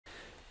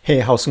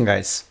Hey, how's it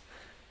guys?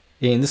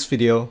 In this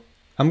video,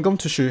 I'm going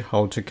to show you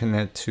how to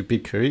connect to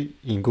BigQuery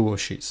in Google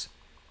Sheets.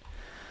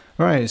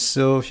 Alright,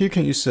 so you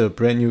can use a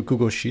brand new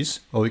Google Sheets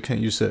or you can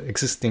use an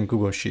existing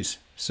Google Sheets,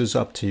 so it's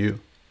up to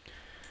you.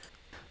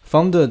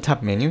 From the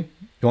tab menu,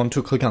 you want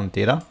to click on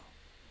Data,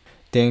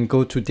 then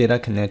go to Data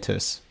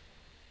Connectors.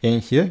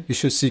 And here, you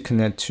should see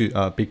Connect to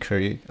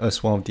BigQuery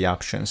as one of the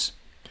options.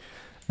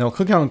 Now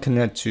click on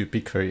Connect to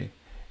BigQuery.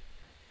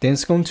 Then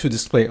it's going to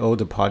display all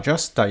the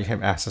projects that you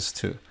have access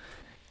to.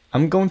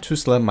 I'm going to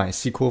select my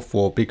SQL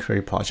for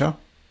BigQuery project.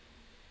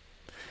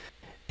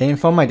 And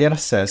from my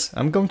datasets,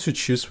 I'm going to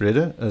choose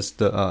Reader as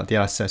the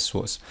dataset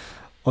source.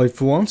 Or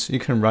if you want, you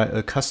can write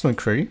a custom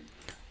query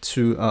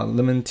to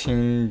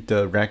limiting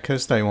the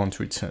records that you want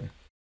to return.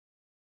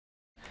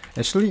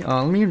 Actually,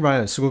 let me write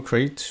a SQL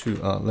query to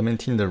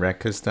limiting the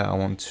records that I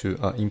want to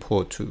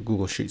import to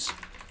Google Sheets.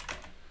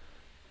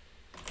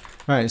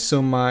 Alright,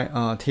 so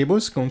my table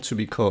is going to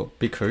be called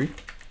BigQuery.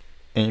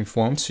 And if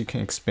you want, you can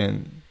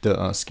expand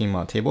the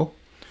schema table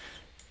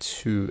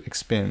to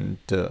expand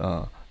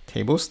the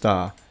tables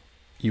that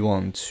you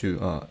want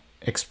to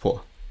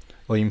export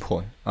or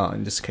import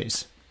in this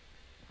case.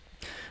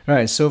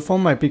 Alright, so for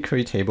my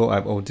BigQuery table, I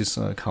have all these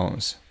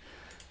columns.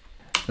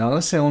 Now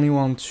let's say I only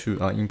want to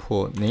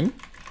import name,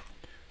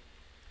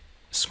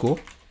 school,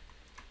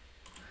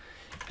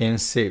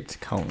 and saved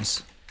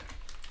columns.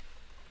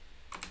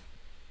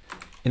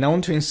 And I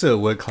want to insert a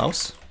word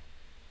clause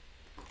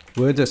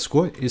where the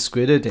score is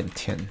greater than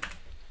 10.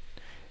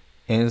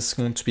 And it's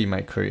going to be my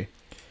query.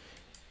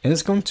 And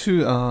it's going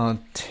to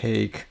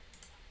take,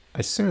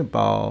 I think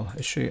about,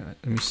 actually,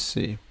 let me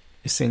see.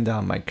 It's saying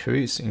that my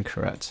query is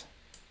incorrect.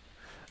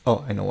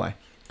 Oh, I know why.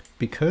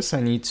 Because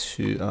I need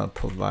to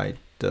provide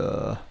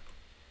the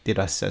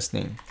dataset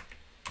name.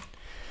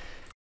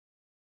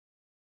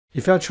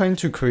 If you are trying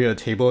to create a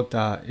table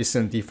that is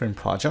in a different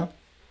project,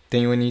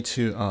 then you will need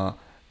to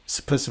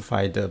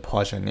specify the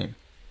project name.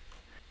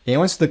 And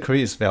once the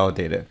query is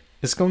validated,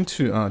 it's going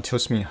to tell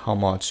me how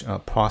much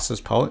process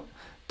power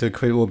the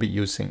query will be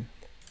using.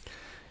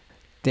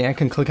 Then I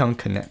can click on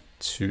Connect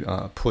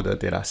to pull the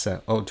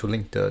dataset or to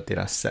link the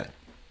dataset.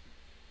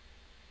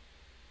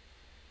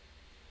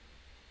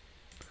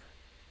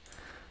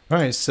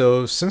 Alright,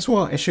 so since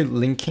we're actually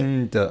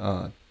linking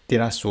the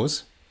data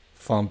source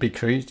from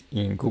BigQuery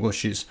in Google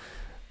Sheets,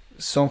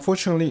 so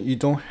unfortunately you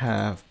don't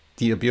have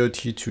the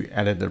ability to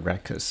edit the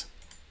records.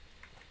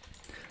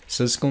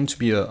 So it's going to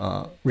be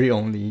a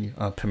read-only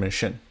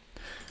permission.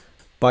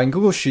 But in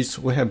Google Sheets,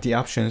 we have the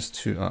options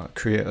to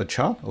create a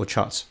chart or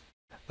charts,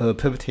 a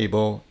pivot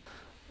table,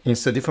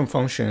 insert different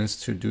functions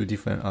to do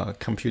different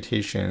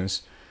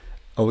computations,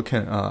 or we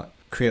can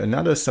create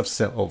another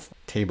subset of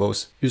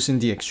tables using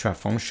the extract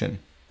function.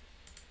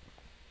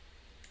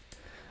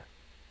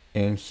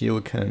 And here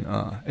we can,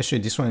 actually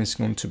this one is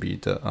going to be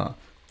the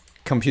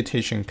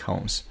computation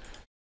counts.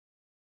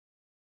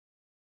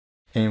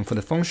 And for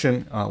the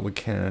function, we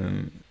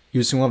can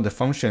using one of the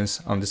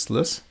functions on this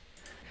list,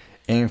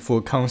 and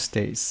for count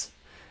states,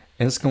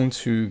 and it's going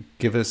to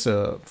give us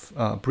a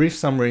brief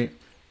summary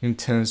in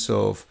terms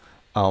of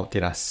our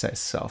data set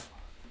itself.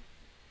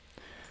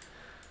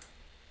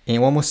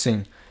 And one more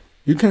thing,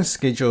 you can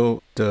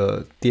schedule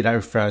the data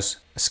refresh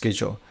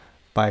schedule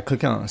by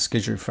clicking on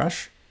schedule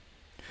refresh.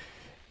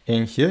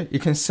 And here you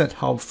can set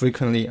how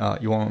frequently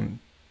you want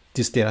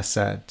this data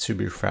set to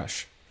be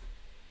refreshed.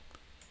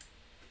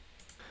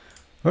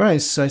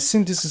 Alright, so I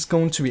think this is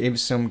going to be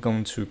everything I'm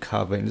going to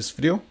cover in this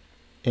video.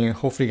 And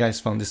hopefully you guys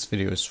found this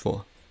video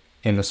useful.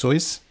 And as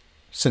always,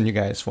 thank you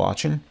guys for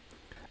watching.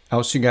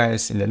 I'll see you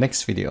guys in the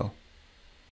next video.